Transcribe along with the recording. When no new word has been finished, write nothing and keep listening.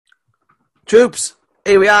Troops,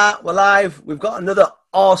 here we are, we're live. We've got another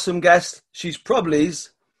awesome guest. She's probably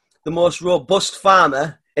the most robust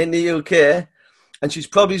farmer in the UK, and she's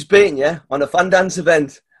probably beaten you on a fan dance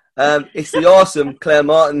event. It's the awesome Claire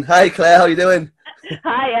Moreton. Hi Claire, how you doing?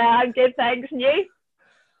 Hi, I'm good, thanks. And you?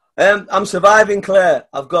 I'm surviving, Claire.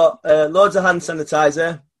 I've got loads of hand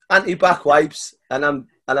sanitizer, anti-back wipes, and I'm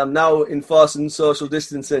now enforcing social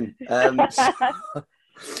distancing.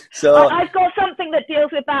 So I've got something that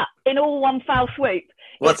deals with that in all one foul swoop.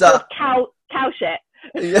 What's that? Cow shit.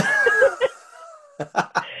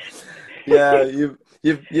 Yeah,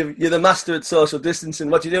 you're the master at social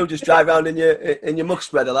distancing. What do you do? Just drive around in your muck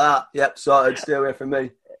spreader like that? Yep, sorted. Stay away from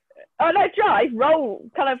me. Oh no, drive, roll,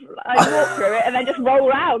 kind of. I walk through it and then just roll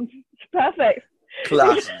around. It's perfect.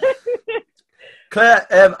 Class. Claire,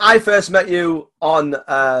 I first met you on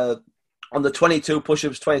the 22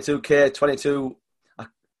 push-ups, 22k, 22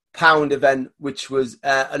 pound event, which was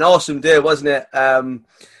an awesome day, wasn't it? And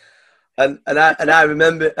I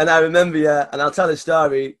remember you, and I'll tell a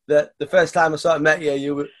story that the first time I sort of met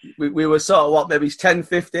you, we were sort of maybe 10,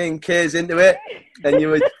 15 k's into it, and you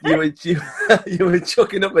were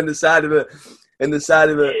chucking up in the side of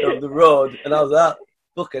the road, and I was like,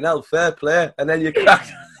 fucking hell, fair play. And then you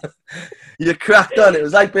cracked on. It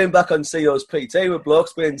was like being back on CO's PT with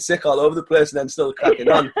blokes being sick all over the place and then still cracking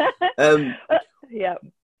on. Yeah.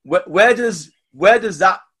 Where does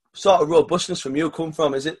that sort of robustness from you come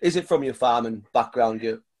from? Is it from your farming background?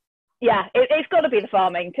 Yeah, it's got to be the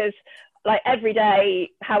farming, because like every day,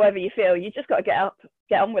 however you feel, you just got to get up,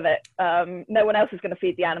 get on with it. No one else is going to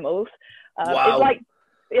feed the animals. Wow.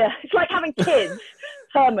 It's like having kids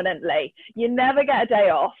permanently. You never get a day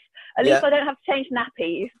off. At least I don't have to change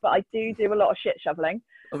nappies, but I do a lot of shit shoveling.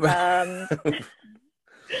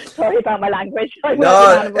 Sorry about my language.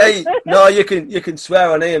 No, you can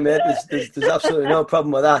swear on here, mate. There's absolutely no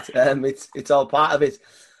problem with that. It's all part of it.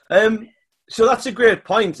 So that's a great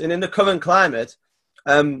point. And in the current climate,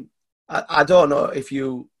 I don't know if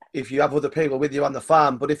you have other people with you on the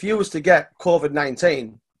farm, but if you was to get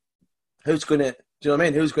COVID-19, who's gonna? Do you know what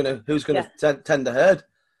I mean? Who's gonna tend the herd?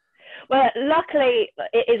 Well, luckily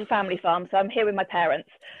it is a family farm, so I'm here with my parents.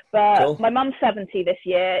 But Cool. My mum's 70 this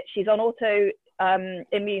year. She's on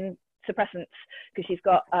immune suppressants because she's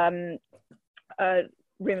got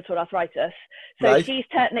rheumatoid arthritis. So Right. She's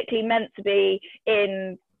technically meant to be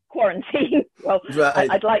in quarantine. Well, Right.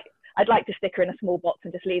 I'd like to stick her in a small box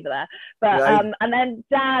and just leave her there. But Right. and then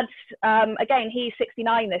Dad, again, he's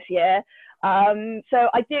 69 this year. So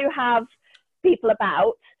I do have people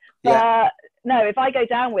about. But no, if I go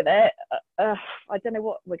down with it, I don't know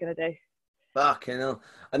what we're gonna do. Fucking hell.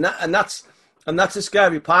 And that's a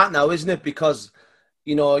scary part now, isn't it? Because,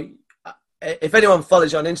 you know, if anyone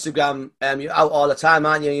follows you on Instagram, you're out all the time,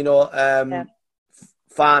 aren't you? You know,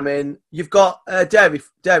 farming. You've got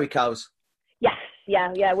dairy cows. Yes,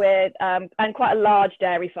 yeah. We're and quite a large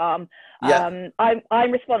dairy farm. Yeah.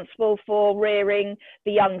 I'm responsible for rearing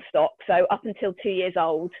the young stock, so up until 2 years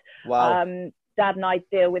old. Wow. Dad and I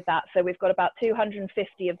deal with that, so we've got about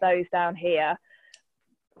 250 of those down here.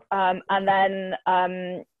 And then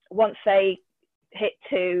once they hit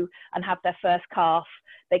 2 and have their first calf,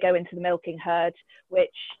 they go into the milking herd,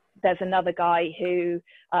 which there's another guy who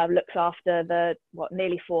looks after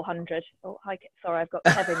nearly 400. Oh, hi, sorry, I've got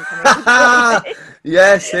Kevin coming.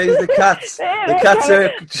 Yes, he's the cats. The cats are.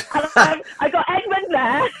 I got Edmund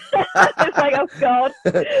there. It's like, oh God.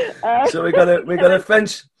 So we got a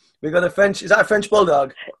French. We got a French. Is that a French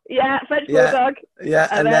bulldog? Yeah, French bulldog. Yeah,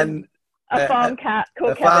 and then a farm cat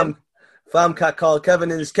called Kevin. Farm cat called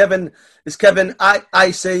Kevin. Is Kevin?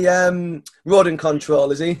 I see. Rodent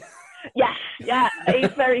control. Is he? Yes. Yeah,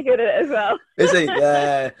 he's very good at it as well. Is he?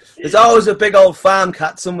 Yeah. There's always a big old farm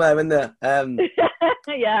cat somewhere in there.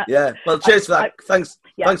 Yeah. Yeah. Well, cheers for that. Thanks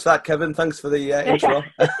for that, Kevin. Thanks for the intro.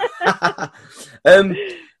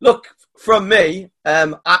 Look, from me,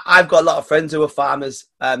 I've got a lot of friends who are farmers.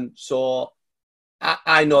 So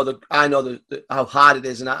I know how hard it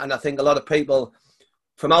is, and I think a lot of people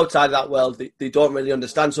from outside of that world, they don't really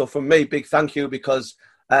understand. So from me, big thank you, because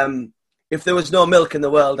if there was no milk in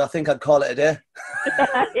the world, I think I'd call it a day.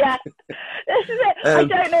 Yeah, this is it. I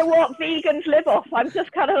don't know what vegans live off. I'm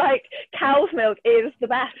just kind of like, cow's milk is the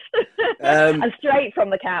best. And straight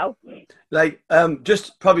from the cow. Like,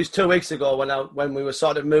 just probably 2 weeks ago when we were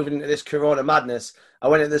sort of moving into this corona madness, I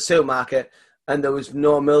went into the supermarket and there was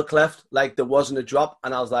no milk left. Like, there wasn't a drop.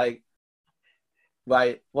 And I was like,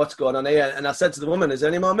 right, what's going on here? And I said to the woman, is there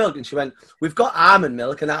any more milk? And she went, we've got almond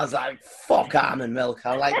milk. And I was like, fuck almond milk.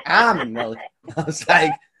 I like almond milk. I was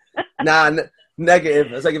like, nah,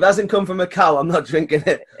 negative. I was like, if it hasn't come from a cow, I'm not drinking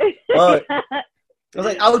it. I was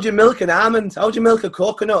like, how would you milk an almond? How would you milk a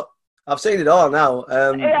coconut? I've seen it all now.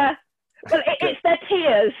 Yeah. Well, it's their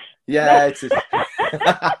tears. Yeah, it's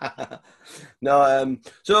no.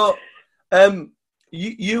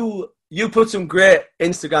 You put some great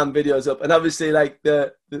Instagram videos up, and obviously, like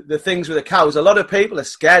the things with the cows. A lot of people are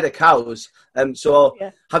scared of cows. So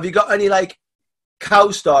Yeah. have you got any like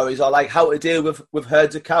cow stories or like how to deal with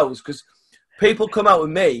herds of cows? Because people come out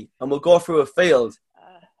with me and we'll go through a field,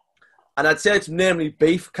 and I'd say it's mainly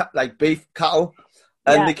beef cattle,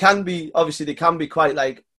 and they can be quite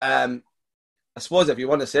like I suppose if you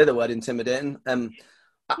want to say the word intimidating.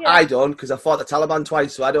 I don't, because I fought the Taliban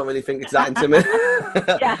twice, so I don't really think it's that intimidating.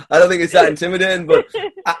 I don't think it's that intimidating, but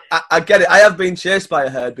I get it. I have been chased by a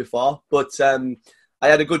herd before, but I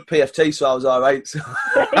had a good PFT, so I was all right. So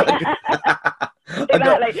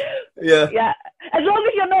Exactly. Yeah. As long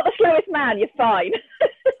as you're not the slowest man, you're fine.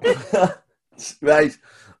 Right.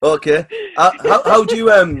 Okay. How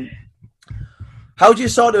do you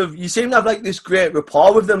sort of, you seem to have like this great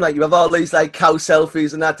rapport with them, like you have all these like cow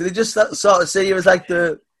selfies and that. Do they just sort of see you as like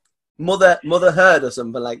the mother herd or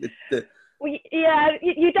something like the... Well, yeah,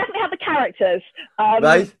 you definitely have the characters.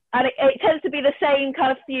 Right. And it tends to be the same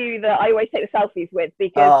kind of few that I always take the selfies with,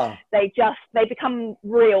 because they become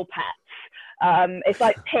real pets. It's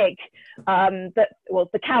like Pig,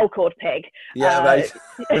 the cow called Pig. Yeah, right.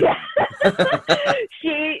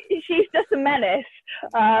 She's just a menace,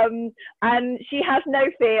 and she has no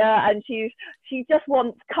fear, and she just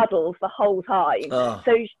wants cuddles the whole time.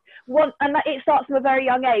 So it starts from a very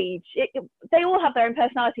young age. They all have their own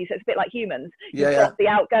personality, so it's a bit like humans. You've got the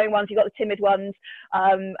outgoing ones, you've got the timid ones,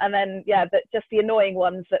 and then but just the annoying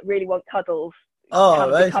ones that really want cuddles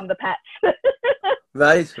become the pets.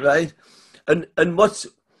 Right. And what's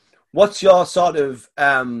your sort of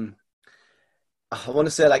I want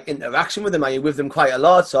to say like interaction with them? Are you with them quite a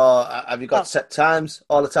lot, or have you got set times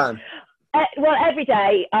all the time? Well, every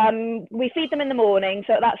day. We feed them in the morning,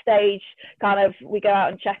 so at that stage, kind of, we go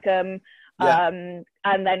out and check them, and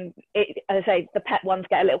then, as I say, the pet ones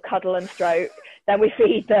get a little cuddle and stroke. Then we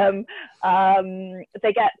feed them.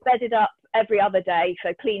 They get bedded up every other day,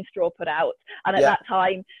 so clean straw put out. And at that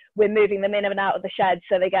time, we're moving them in and out of the shed,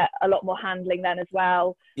 so they get a lot more handling then as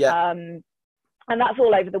well. And that's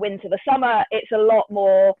all over the winter. The summer, it's a lot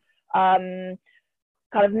more kind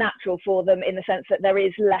of natural for them, in the sense that there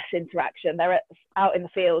is less interaction. They're out in the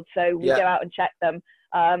field, so we go out and check them.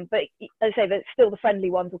 But as I say, still the friendly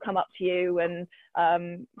ones will come up to you, and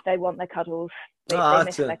they want their cuddles. They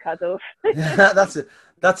miss their cuddles.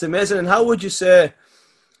 That's amazing. And how would you say,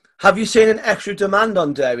 have you seen an extra demand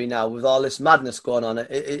on dairy now with all this madness going on?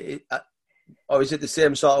 Or is it the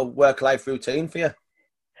same sort of work-life routine for you?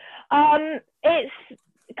 It's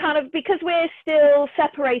kind of, because we're still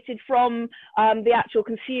separated from the actual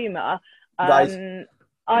consumer. Right.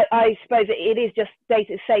 I suppose it is just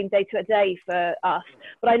same day to day for us.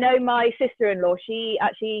 But I know my sister-in-law, she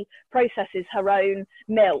actually processes her own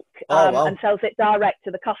milk and sells it direct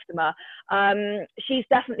to the customer. She's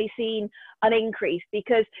definitely seen an increase,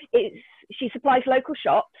 because she supplies local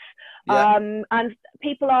shops, and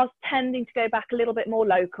people are tending to go back a little bit more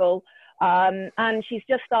local. And she's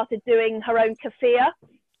just started doing her own kefir.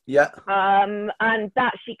 And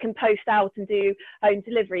that she can post out and do home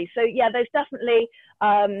delivery. So there's definitely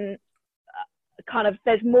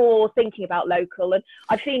there's more thinking about local, and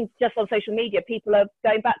I've seen just on social media people are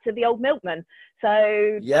going back to the old milkman.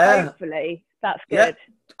 So hopefully that's good.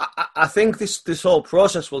 I think this whole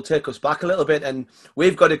process will take us back a little bit, and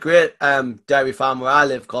we've got a great dairy farm where I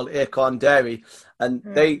live called Acorn Dairy, and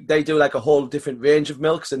they do like a whole different range of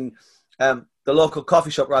milks, and the local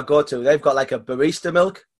coffee shop where I go to, they've got like a barista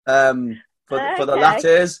milk for the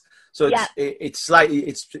lattes. So it's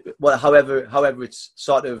slightly, however it's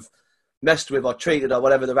sort of messed with or treated, or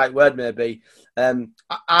whatever the right word may be.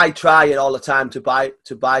 I try it all the time to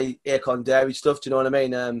buy Acorn Dairy stuff. Do you know what I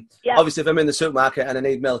mean? Obviously, if I'm in the supermarket and I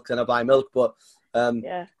need milk, then I buy milk. But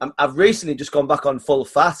I've recently just gone back on full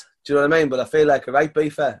fat. Do you know what I mean? But I feel like a right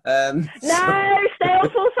beefer. No, stay on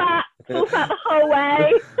full fat the whole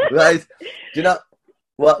way. Right? Do you know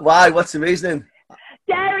why? What's the reasoning?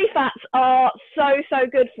 Dairy fats are so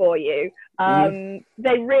good for you.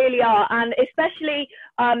 They really are, and especially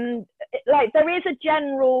like there is a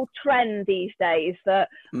general trend these days that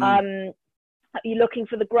you're looking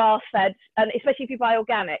for the grass fed, and especially if you buy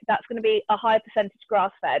organic, that's going to be a higher percentage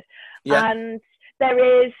grass fed. And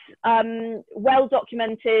there is well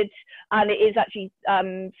documented, and it is actually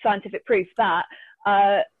scientific proof that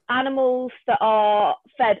animals that are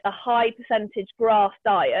fed a high percentage grass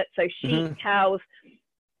diet, so sheep, cows,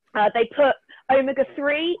 they put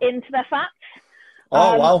omega-3 into their fats.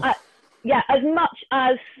 Wow. Yeah, as much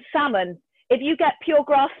as salmon. If you get pure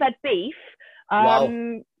grass-fed beef, Wow.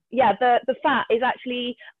 yeah, the fat is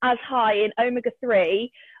actually as high in omega-3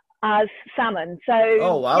 as salmon. Oh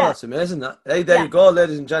So wow, yeah, that's amazing. That hey, there yeah, you go,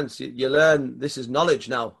 ladies and gents. You learn. This is knowledge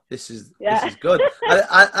now. This yeah. is good.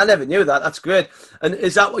 I never knew that. That's great. And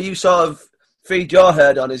is that what you sort of feed your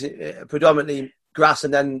herd on? Is it predominantly grass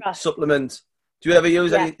and then Grass. supplement? Do you ever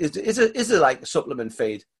use Yeah. any? Is it like a supplement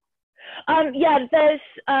feed? Yeah, there's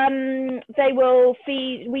they will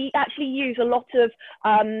feed. We actually use a lot of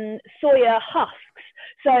soya husks.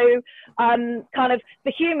 So kind of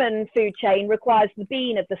the human food chain requires the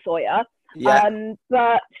bean of the soya, Yeah.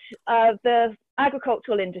 but the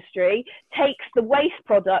agricultural industry takes the waste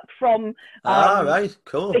product from Right. the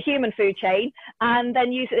Cool. human food chain and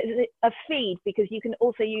then use it as a feed, because you can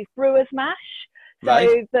also use brewer's mash.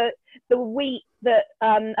 Right. So the wheat that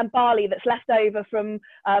and barley that's left over from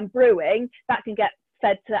brewing, that can get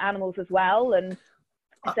fed to animals as well. And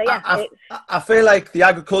so yeah, I, it's I feel like the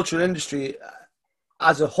agricultural industry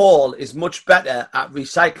as a whole is much better at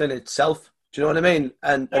recycling itself. Do you know what I mean?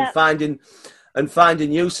 yeah, And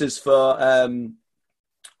finding uses for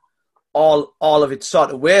all of its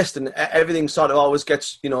sort of waste, and everything sort of always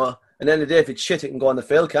gets, you know. And then the day, if it's shit, it can go on the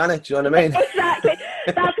field, can it? Do you know what I mean? exactly.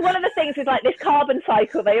 That's one of the things with like this carbon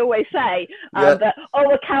cycle. They always say Yeah, that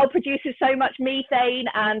a cow produces so much methane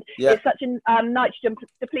and yeah, it's such a nitrogen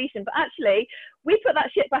depletion, but actually we put that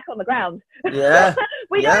shit back on the ground. yeah,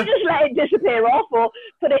 We yeah, don't just let it disappear off or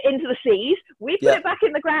put it into the seas. We put yeah, it back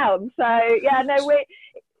in the ground. So yeah, no,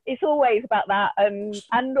 it's always about that,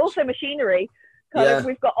 and also machinery. Kind of, yeah,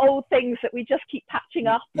 we've got old things that we just keep patching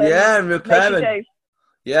up and yeah, and making repairing. do.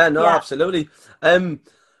 Yeah, no, Yeah, absolutely.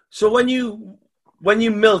 So when you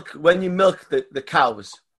milk the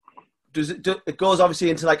cows, it goes obviously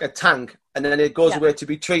into like a tank, and then it goes yeah, away to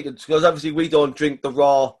be treated? Because obviously we don't drink the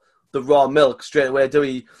raw milk straight away, do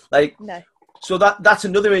we? Like, no. so that's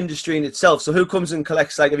another industry in itself. So who comes and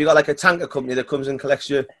collects? Like, have you got like a tanker company that comes and collects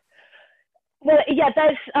you? Well, yeah,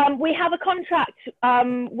 there's we have a contract.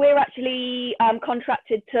 We're actually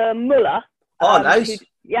contracted to Muller. Oh, Who, nice,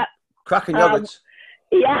 yeah, cracking um, yogurts.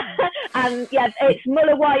 yeah, and yeah, it's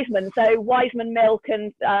Muller Wiseman, so Wiseman Milk,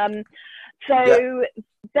 and Yeah, so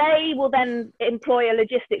they will then employ a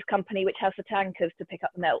logistics company which has the tankers to pick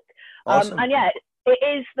up the milk. awesome. And yeah, it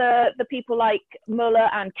is the people like Muller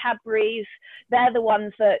and Cadbury's. They're the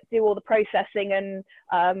ones that do all the processing and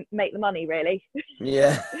make the money, really.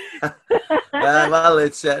 Yeah. Well,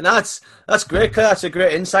 it's no, that's great, Claire. That's a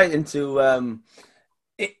great insight into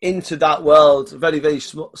that world. Very, very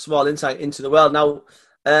small insight into the world. Now,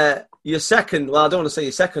 your second, well, I don't want to say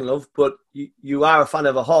your second love, but you are a fan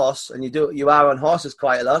of a horse, and you are on horses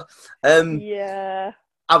quite a lot. Yeah.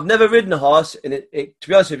 I've never ridden a horse, and to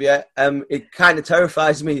be honest with you, it kind of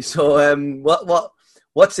terrifies me. So,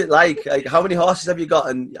 what's it like? Like, how many horses have you got?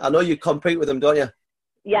 And I know you compete with them, don't you?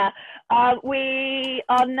 Yeah. We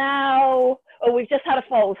are now, we've just had a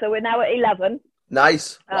foal, so we're now at 11.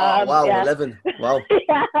 Nice. Wow, Yeah. 11. Wow,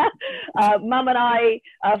 Yeah. Mum and I,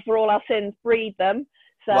 for all our sins, breed them.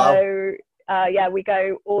 wow. So, yeah, we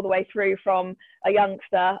go all the way through from a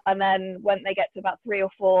youngster. And then when they get to about 3 or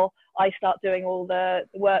 4, I start doing all the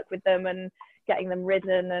work with them and getting them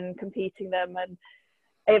ridden and competing them.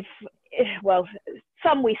 And well,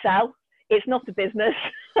 some we sell. It's not a business.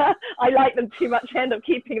 I like them too much. I end up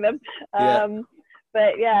keeping them. Yeah.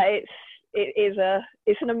 But yeah,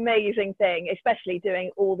 it's an amazing thing, especially doing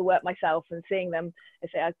all the work myself and seeing them, I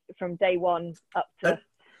say, from day one up to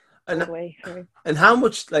all the way through. And how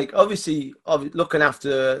much, like, obviously looking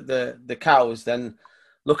after the cows, then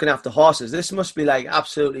looking after horses, this must be like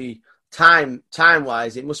absolutely time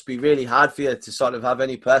wise, it must be really hard for you to sort of have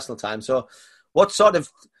any personal time. So what sort of,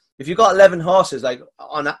 if you've got 11 horses, like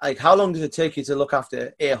how long does it take you to look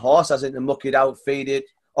after a horse, as in to muck it out, feed it,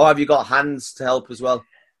 or have you got hands to help as well?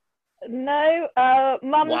 No,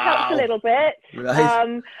 Mum helps a little bit.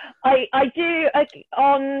 Right. I do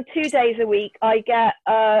on 2 days a week. I get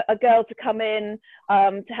a girl to come in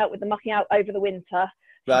to help with the mucking out over the winter.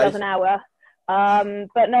 She Right. does an hour.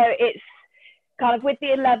 But no, it's kind of with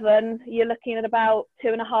the 11, you're looking at about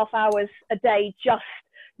 2.5 hours a day just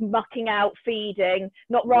mucking out, feeding,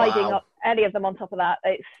 not riding Wow. up any of them on top of that.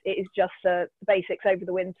 It is just the basics over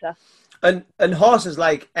the winter. And horses,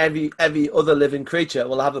 like every other living creature,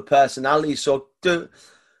 will have a personality. So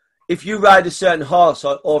if you ride a certain horse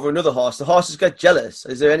over another horse, the horses get jealous.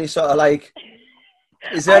 Is there any sort of like,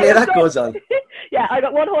 is there any of that goes on? Yeah, I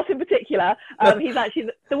got one horse in particular. He's actually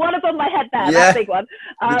the one above my head there, Yeah. that big one.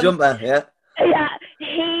 The jumper, yeah. Yeah,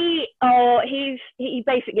 he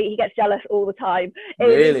basically he gets jealous all the time.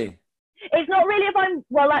 Really? It's not really if I'm,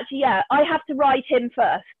 well, actually, yeah, I have to ride him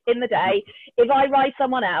first in the day. If I ride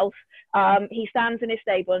someone else, he stands in his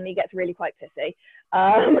stable and he gets really quite pissy.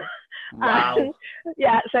 Wow. And,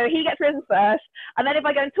 yeah, so he gets ridden first. And then if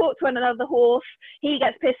I go and talk to another horse, he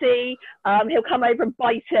gets pissy. He'll come over and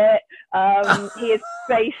bite it. He is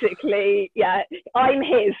basically, yeah, I'm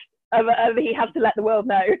his. He has to let the world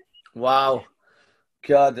know. Wow.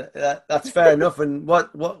 God, that's fair enough. And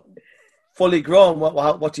what fully grown,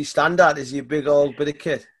 what's he stand at? Is he a big old bit of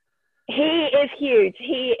kit? He is huge.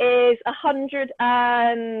 He is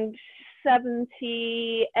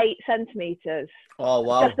 178 centimetres. Oh,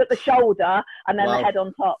 wow. Just at the shoulder and then the head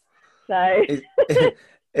on top. So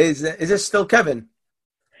is this still Kevin?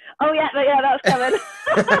 Oh yeah, that's Kevin.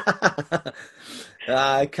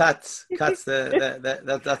 Cats. That's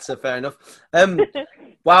fair enough.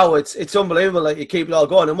 Wow, it's unbelievable that you keep it all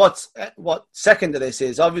going. And what second to this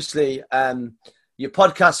is obviously your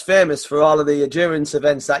podcast famous for all of the endurance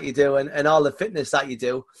events that you do and all the fitness that you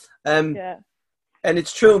do. Yeah. And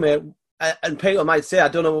it's true, mate. And people might say, I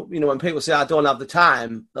don't know, when people say I don't have the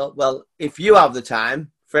time. Well, if you have the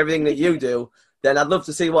time for everything that you do, then I'd love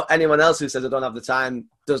to see what anyone else who says I don't have the time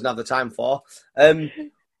doesn't have the time for.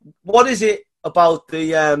 What is it about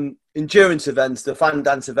the endurance events, the fan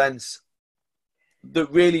dance events,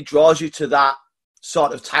 that really draws you to that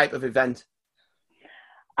sort of type of event?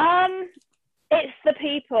 It's the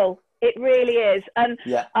people. It really is. And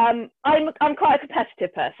yeah. I'm quite a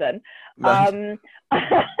competitive person. Right.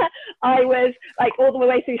 I was like all the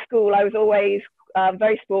way through school, I was always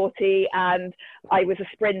very sporty and I was a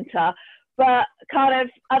sprinter. But kind of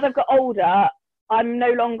as I've got older, I'm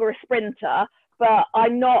no longer a sprinter, but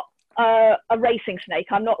I'm not a racing snake.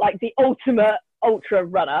 I'm not like the ultimate ultra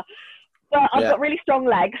runner. But I've got really strong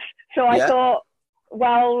legs. So I thought,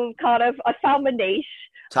 well, kind of, I found my niche.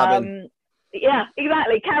 Yeah,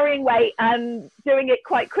 exactly. Carrying weight and doing it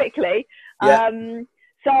quite quickly. Yeah.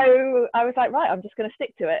 So I was like, right, I'm just going to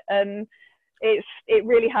stick to it. And it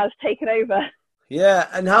really has taken over. Yeah.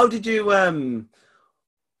 And how did you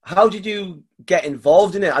get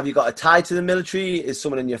involved in it? Have you got a tie to the military? Is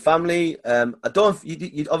someone in your family?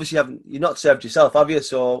 You obviously haven't, you're not served yourself, have you?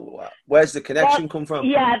 So where's the connection come from?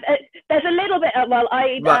 Yeah, there's a little bit of,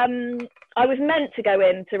 I was meant to go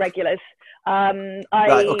into regulars. Right,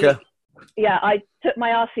 okay. Yeah, I took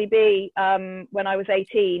my RCB when I was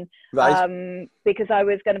 18 because I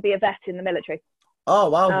was going to be a vet in the military. Oh,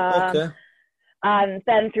 wow. Okay. And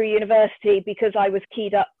then through university, because I was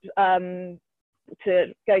keyed up to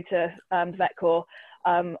go to the vet corps,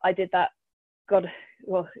 I did that. God,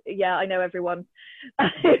 well, yeah, I know everyone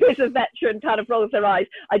who's a veteran kind of rolls their eyes.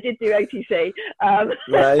 I did do OTC.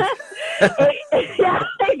 Right. Yeah,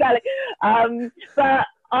 exactly. But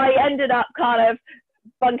I ended up kind of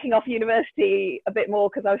bunking off university a bit more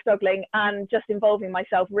because I was struggling and just involving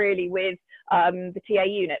myself really with the TA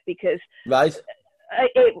unit because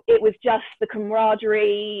it was just the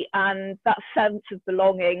camaraderie and that sense of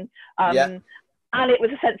belonging. And it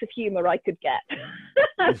was a sense of humour I could get.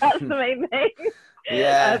 That's the main thing.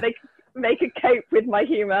 Yeah. They make a cope with my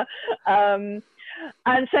humour. And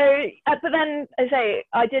so, but then, as I say,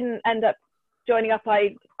 I didn't end up joining up.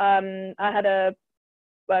 I had a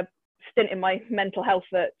stint in my mental health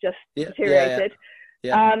that just deteriorated.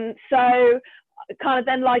 Yeah. So kind of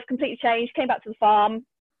then life completely changed, came back to the farm.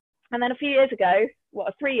 And then a few years ago,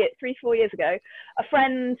 4 years ago, a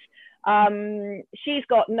friend, she's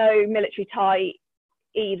got no military tie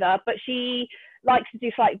either, but she likes to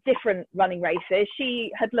do slightly different running races.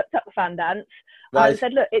 She had looked up the fan dance and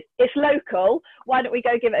said, look, it's local. Why don't we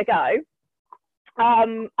go give it a go?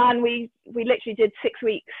 And we literally did 6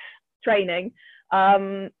 weeks training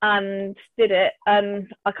and did it.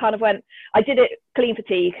 And I kind of I did it clean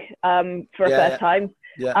fatigue for a first time.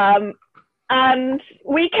 Yeah. And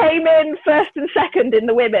we came in first and second in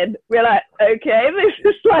the women. We're like, okay, this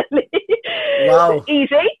is slightly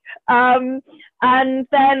easy. And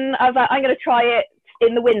then I was like, I'm going to try it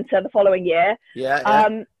in the winter the following year.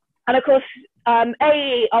 And of course,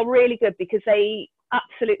 AE are really good because they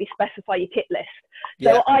absolutely specify your kit list.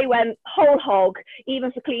 So I went whole hog,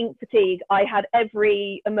 even for clean fatigue. I had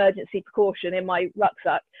every emergency precaution in my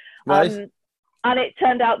rucksack. And it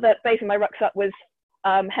turned out that basically my rucksack was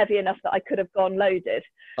heavy enough that I could have gone loaded.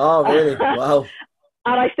 Oh, really? Wow.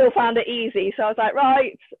 And I still found it easy. So I was like,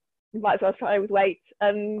 right, might as well try with weights.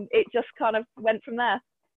 And it just kind of went from there.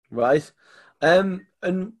 Right. And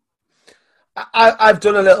I've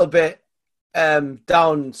done a little bit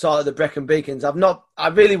down sort of the Brecon Beacons. I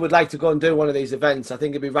really would like to go and do one of these events. I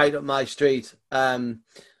think it'd be right up my street.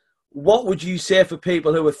 What would you say for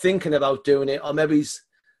people who are thinking about doing it, or maybe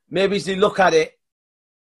they look at it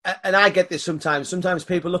and I get this sometimes. Sometimes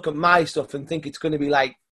people look at my stuff and think it's going to be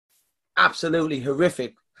like absolutely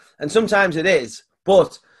horrific, and sometimes it is.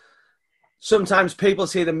 But sometimes people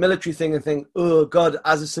see the military thing and think, "Oh God!"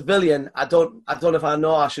 As a civilian, I don't know if I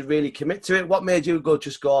know I should really commit to it. What made you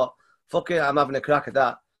just go, "Fuck it, I'm having a crack at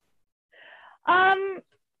that"?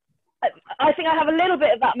 I think I have a little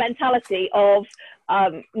bit of that mentality of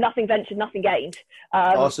nothing ventured, nothing gained.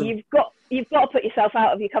 Awesome. You've got to put yourself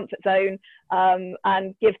out of your comfort zone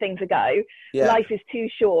and give things a go. Yeah. Life is too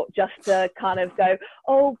short just to kind of go,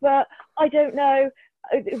 oh, but I don't know.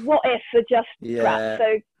 What ifs are just crap.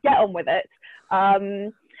 So get on with it.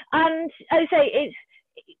 And as I say, it's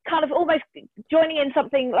kind of almost joining in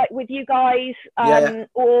something like with you guys,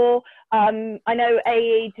 or I know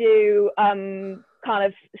AE do kind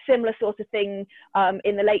of similar sort of thing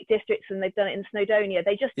in the Lake Districts, and they've done it in Snowdonia.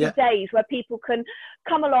 They just do days where people can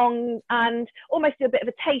come along and almost do a bit of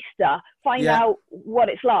a taster, find out what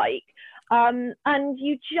it's like. And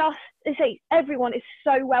you just, they say, everyone is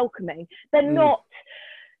so welcoming. They're not,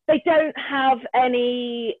 they don't have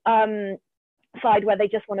any side where they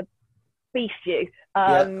just want to beast you.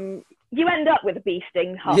 You end up with a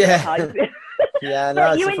beasting half the time.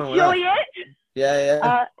 But you enjoy it.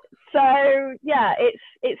 So yeah,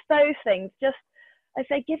 it's those things. Just, I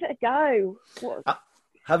say, give it a go.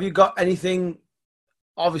 Have you got anything?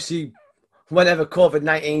 Obviously, whenever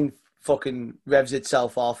COVID-19 fucking revs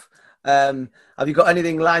itself off, have you got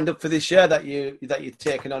anything lined up for this year that you're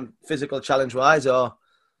taking on physical challenge wise, or?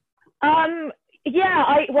 I've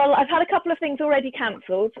had a couple of things already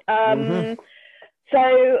cancelled.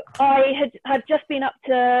 So I had just been up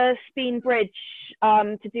to Speen Bridge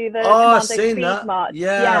to do the Commando Speed March.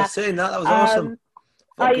 Yeah, I've seen that. That was awesome.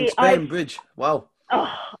 Fucking Speen Bridge. Wow.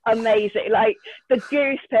 Oh, amazing. Like, the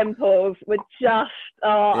goose pimples were just,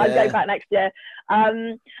 I'm going back next year.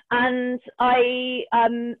 And I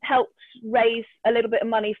helped raise a little bit of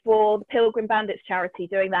money for the Pilgrim Bandits charity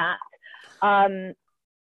doing that.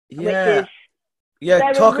 Which is,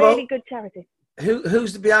 they're a really good charity.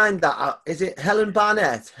 Who's behind that? Is it Helen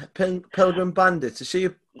Barnett, Pilgrim Bandits? Is she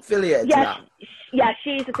affiliated to that? Yeah,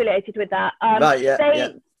 she's affiliated with that.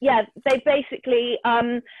 They basically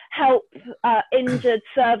help injured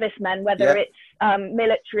servicemen, whether it's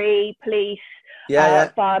military, police,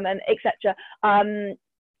 firemen, etc.,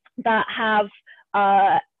 that have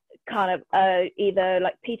kind of either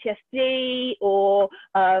like PTSD or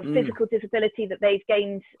physical disability that they've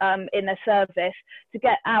gained in their service, to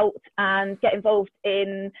get out and get involved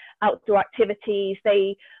in outdoor activities.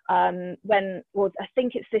 They I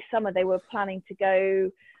think it's this summer, they were planning to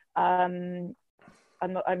go, I'm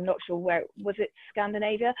not sure where, was it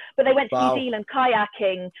Scandinavia? But they went to New Zealand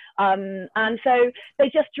kayaking, and so they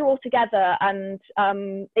just draw together, and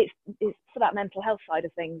it's for that mental health side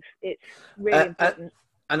of things. It's really important.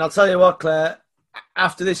 And I'll tell you what, Claire,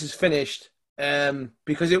 after this is finished,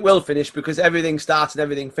 because it will finish, because everything starts and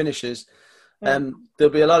everything finishes, there'll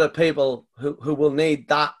be a lot of people who will need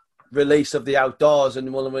that release of the outdoors,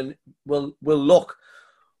 and will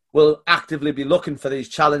actively be looking for these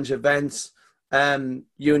challenge events,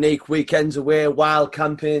 unique weekends away, wild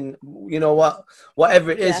camping, whatever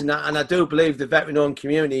it is. And I do believe the veteran-owned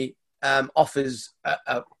community offers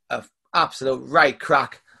a absolute right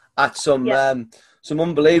crack at some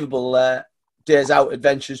unbelievable days out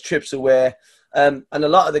adventures, trips away. And a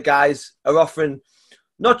lot of the guys are offering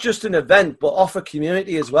not just an event, but offer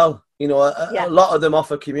community as well. A lot of them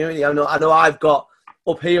offer community. I know I've got,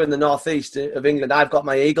 up here in the northeast of England, I've got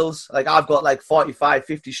my Eagles. Like, I've got like 45,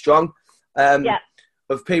 50 strong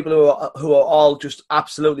of people who are all just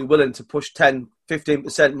absolutely willing to push 10,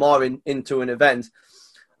 15% more into an event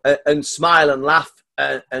and smile and laugh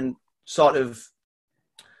and sort of,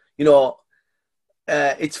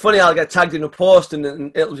 it's funny, I'll get tagged in a post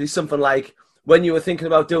and it'll be something like, when you were thinking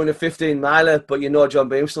about doing a 15 miler, but John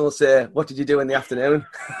Beamson will say, what did you do in the afternoon?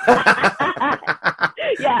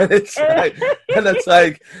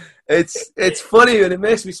 It's funny, and it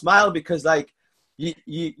makes me smile, because like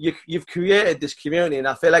you've created this community, and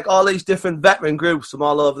I feel like all these different veteran groups from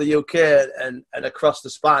all over the UK and across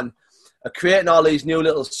the span are creating all these new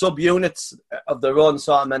little subunits of their own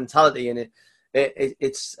sort of mentality, and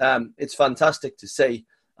it's fantastic to see.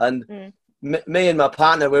 And me and my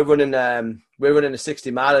partner, we're running a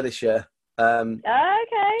 60 miler this year.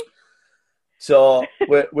 Okay. So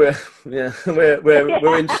we're in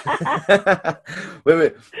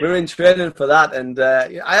we're in training for that, and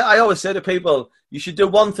I always say to people, you should do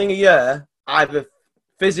one thing a year, either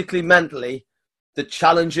physically, mentally, that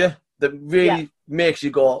challenge you, that really makes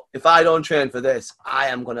you go, if I don't train for this, I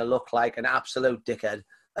am going to look like an absolute dickhead.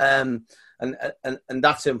 And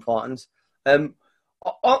that's important.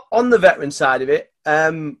 on the veteran side of it,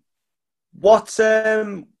 what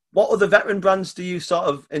other veteran brands do you sort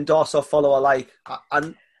of endorse or follow or like?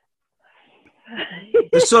 And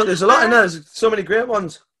there's a lot in there. There's so many great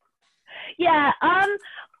ones. Yeah.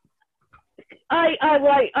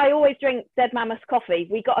 I always drink Dead Mammoth coffee.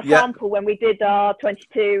 We got a sample when we did our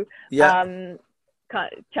 22 kind of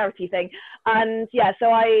charity thing, and so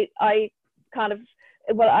I kind of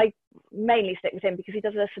I mainly stick with him because he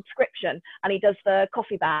does a subscription and he does the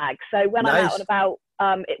coffee bag. So when I'm out and about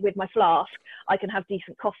with my flask, I can have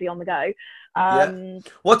decent coffee on the go.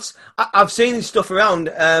 I've seen his stuff around.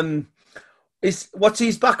 What's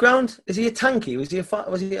his background? Is he a tanky? He's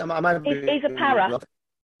a para.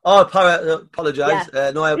 Oh, para! Apologise. Yeah.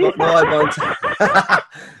 No airborne.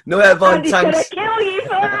 No airborne tanks. Gonna kill you for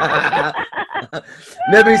that.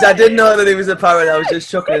 Maybe I didn't know that he was a para. I was just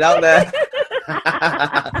chucking it out there.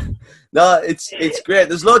 No, it's great.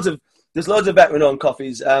 There's loads of veteran-owned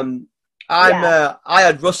coffees. I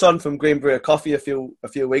had Russ on from Greenbrier Coffee a few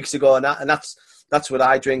weeks ago, and that's what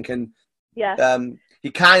I drink. And he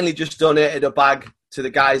kindly just donated a bag to the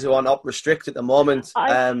guys who are on Op Restrict at the moment.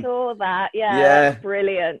 I saw that. Yeah,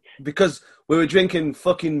 brilliant. Because we were drinking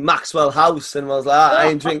fucking Maxwell House, and I was like,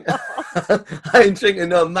 I ain't drinking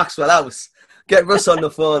no Maxwell House. Get Russ on the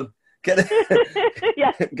phone. Get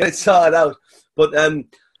it sorted out. But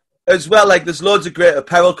as well, like, there's loads of great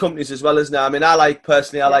apparel companies as well as now. I mean, I like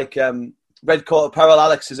Red Coat Apparel.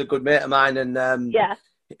 Alex is a good mate of mine, and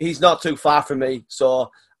he's not too far from me, so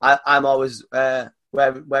I'm always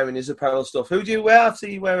wearing his apparel stuff. Who do you wear? I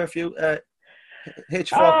see you wear a few.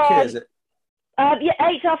 H4K, is it?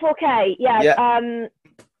 HR4K.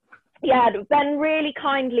 Ben really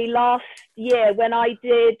kindly last year when I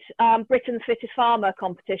did Britain's Fittest Farmer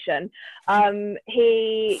competition.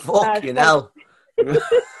 He fucking hell.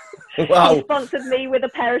 Wow. He sponsored me with a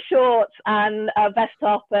pair of shorts and a vest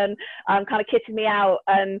top and kind of kitted me out.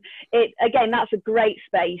 And that's a great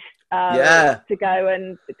space to go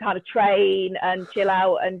and kind of train and chill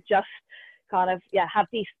out and just kind of have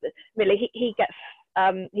decent. Really, he gets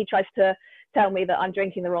he tries to tell me that I'm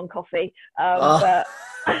drinking the wrong coffee, but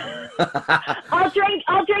I'll drink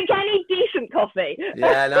any decent coffee.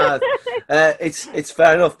 It's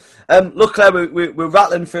fair enough. Look, Claire, we're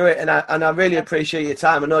rattling through it, and I really appreciate your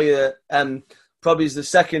time. I know you're probably the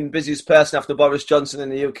second busiest person after Boris Johnson in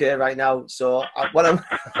the UK right now. So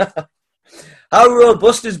how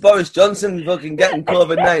robust is Boris Johnson fucking getting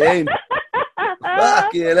COVID-19?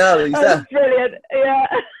 Fucking hell, he's there. Brilliant. Yeah.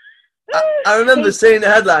 I remember seeing the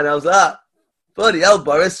headline. I was like, bloody hell,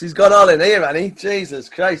 Boris, he's gone all in here, hasn't he? Jesus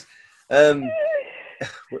Christ. He'll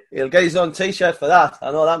get his own T-shirt for that.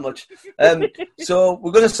 I know that much. So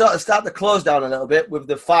we're going to sort of start the close down a little bit with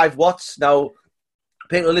the 5 watts. Now,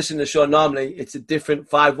 people listen to the show normally, it's a different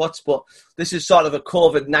 5 watts, but this is sort of a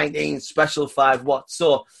COVID-19 special 5 watts.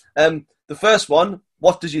 So the first one,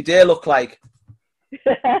 what does your day look like?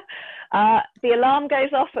 The alarm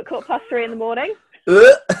goes off at 3:15 in the morning.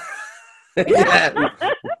 Yeah,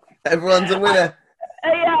 everyone's a winner.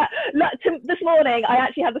 This morning, I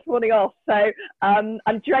actually had this morning off, so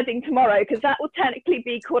I'm dreading tomorrow because that will technically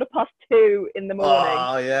be 2:15 in the morning.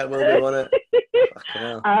 Oh, yeah, it will be, won't it?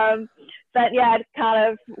 But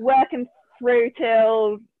kind of working through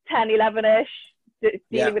till 10, 11-ish,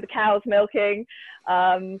 dealing with the cows milking.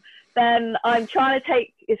 Then I'm trying to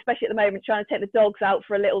take, especially at the moment, the dogs out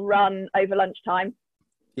for a little run over lunchtime.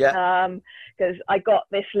 Yeah. Because I got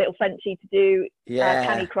this little Frenchie to do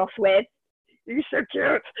canicross with. He's so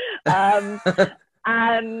cute. And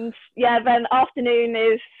then afternoon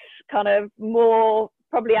is kind of more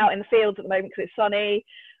probably out in the fields at the moment because it's sunny,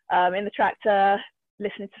 in the tractor,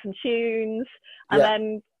 listening to some tunes, and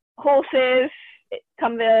then horses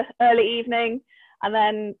come the early evening, and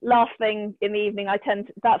then last thing in the evening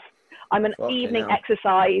I'm an evening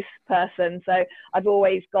exercise person, so I've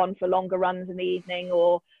always gone for longer runs in the evening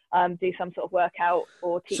or do some sort of workout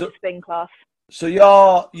or teach a spin class. So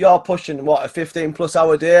you're pushing what, a 15+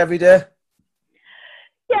 hour day every day?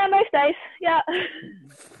 Yeah, most days. Yeah.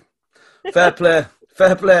 Fair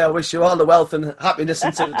play. I wish you all the wealth and happiness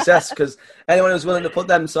and success because anyone who's willing to put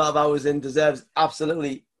them sort of hours in deserves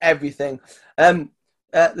absolutely everything. The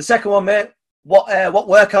second one, mate. What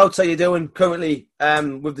workouts are you doing currently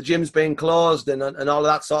with the gyms being closed and all of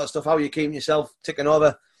that sort of stuff? How are you keeping yourself ticking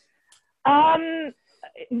over?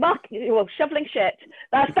 Shoveling shit.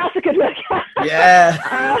 That's a good workout. Yeah.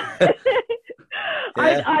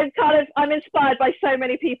 I'm inspired by so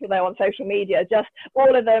many people though on social media. Just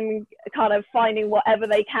all of them kind of finding whatever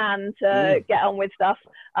they can to get on with stuff.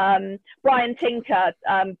 Brian Tinker,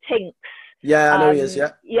 Tinks. Yeah, I know he is,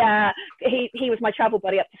 yeah. Yeah, he was my travel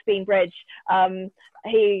buddy up to Speen Bridge.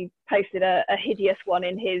 he posted a hideous one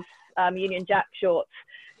in his Union Jack shorts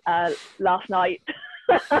last night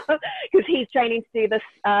because he's training to do this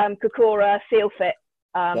Kokora seal fit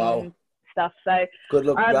stuff. So good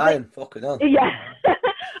luck, Brian. Fucking hell. Yeah.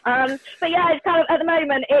 But yeah, it's kind of, at the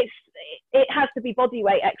moment, it has to be body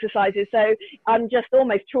weight exercises. So I'm just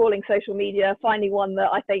almost trawling social media, finding one that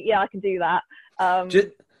I think, yeah, I can do that.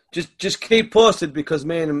 Just keep posted, because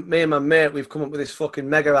me and my mate, we've come up with this fucking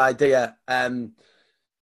mega idea,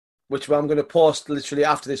 which I'm going to post literally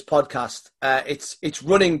after this podcast. It's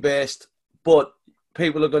running based, but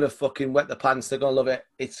people are going to fucking wet the pants. They're going to love it.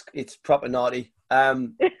 It's proper naughty.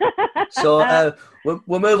 So we'll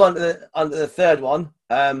move on to the third one.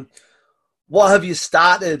 What have you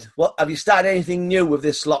started? What have you started anything new with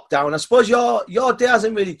this lockdown? I suppose your day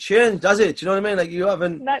hasn't really changed, does it? Do you know what I mean? Like, you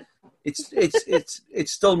haven't. No.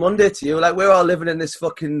 It's still Monday to you. Like, we're all living in this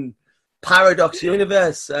fucking paradox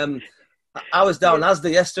universe. I was down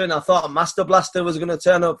Asda yesterday, and I thought a Master Blaster was going to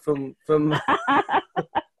turn up from. Do you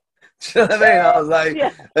know what I mean? I was like,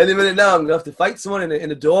 any minute now, I'm going to have to fight someone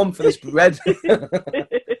in a dome for this bread.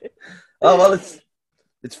 Oh, well,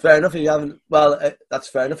 it's fair enough if you haven't. Well, that's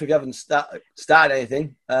fair enough if you haven't started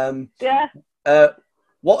anything.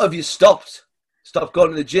 What have you stopped? Stopped going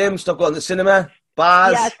to the gym? Stopped going to the cinema?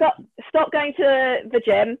 Bars? Yeah, stop going to the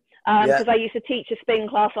gym because I used to teach a spin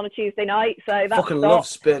class on a Tuesday night. So that's fucking love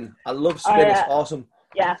spin. I love spin. It's awesome.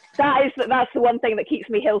 Yeah, that's the one thing that keeps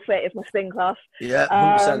me hill fit is my spin class. Yeah,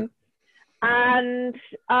 100%. And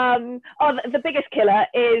the biggest killer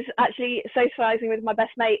is actually socialising with my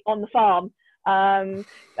best mate on the farm. I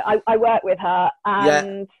work with her,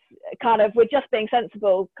 and kind of, we're just being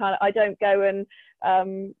sensible. Kind of, I don't go and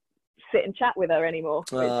sit and chat with her anymore.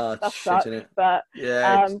 That's sucks, but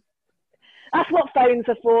that's what phones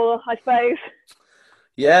are for, I suppose.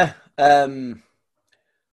 Yeah,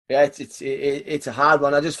 it's a hard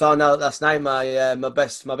one. I just found out last night my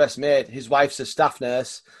best mate, his wife's a staff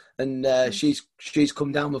nurse, and she's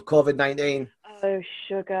come down with COVID-19. Oh,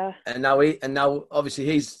 sugar! And now obviously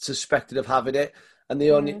he's suspected of having it, and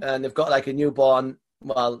and they've got like a newbornish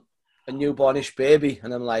baby,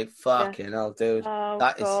 and I'm like, fucking hell, dude. Oh,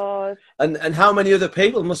 that God. Is, and how many other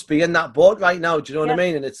people must be in that boat right now? Do you know what I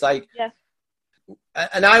mean? And it's like,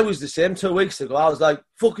 and I was the same 2 weeks ago. I was like,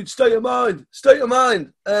 fucking stay your mind.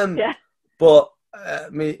 But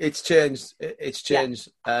it's changed. It's changed,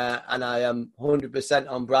 and I am 100%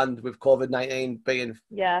 on brand with COVID-19 being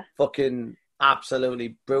fucking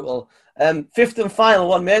absolutely brutal. Fifth and final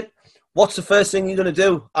one, mate. What's the first thing you're going to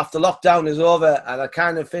do after lockdown is over? And I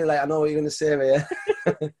kind of feel like I know what you're going to say here.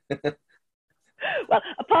 Well,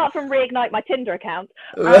 apart from reignite my Tinder account.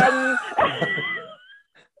 How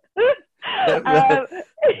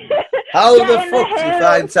the fuck do you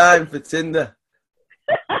find time for Tinder?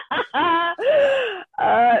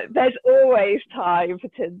 There's always time for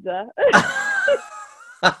Tinder.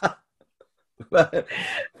 Fair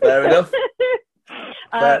enough.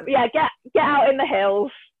 Get out in the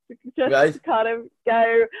hills. Just kind of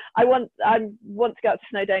go. I want to go up to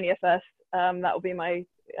Snowdonia first. That will be my.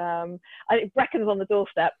 Brecken's on the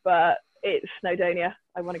doorstep, but it's Snowdonia.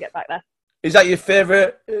 I want to get back there. Is that your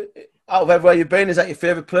favourite out of everywhere you've been? Is that your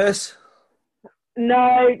favourite place?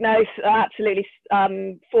 No, absolutely.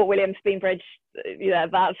 Fort William, Speenbridge. Yeah,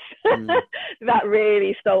 that's that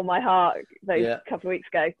really stole my heart those couple of weeks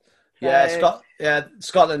ago. So.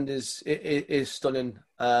 Scotland is stunning.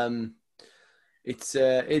 It's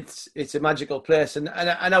a magical place, and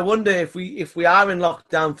I wonder if we are in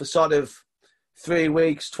lockdown for sort of 3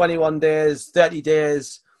 weeks, 21 days, 30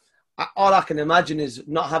 days. All I can imagine is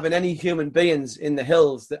not having any human beings in the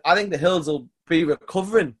hills. I think the hills will be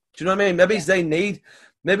recovering. Do you know what I mean?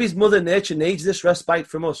 Maybe Mother Nature needs this respite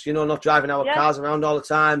from us. You know, not driving our cars around all the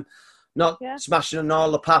time, not smashing all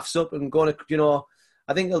the paths up and going. You know,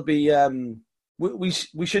 I think it'll be.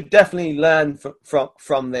 We should definitely learn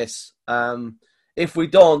from this. If we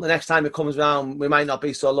don't, the next time it comes around, we might not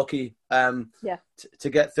be so lucky to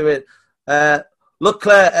get through it. Look,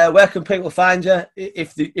 Claire, where can people find you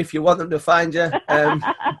if you want them to find you?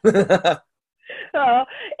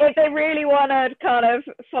 If they really want to kind of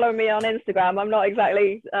follow me on Instagram, I'm not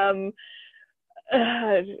exactly that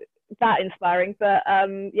inspiring, but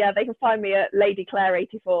they can find me at Lady Claire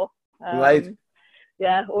 84. Right.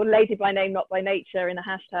 Yeah, or Lady by Name, Not by Nature in a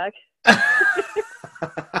hashtag.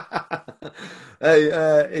 Hey,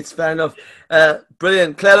 it's fair enough.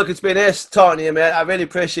 Brilliant. Claire, look, it's been ace talking to you, mate. I really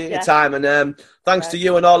appreciate your time, and thanks to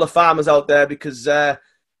you and all the farmers out there, because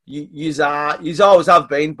you always have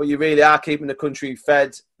been, but you really are keeping the country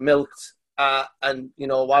fed, milked, and, you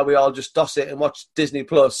know, while we all just doss it and watch Disney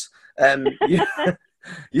Plus,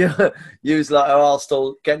 you lot are all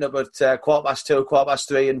still getting up at 2:15,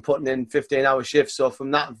 3:15 and putting in 15-hour shifts. So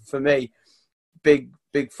from that, for me, big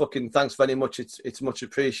fucking thanks very much. It's much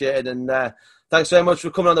appreciated. And thanks very much for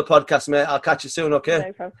coming on the podcast, mate. I'll catch you soon, okay?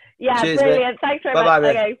 No problem. Yeah, cheers, brilliant. Mate. Thanks very Bye-bye,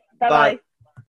 much. mate. Okay, bye-bye. Bye.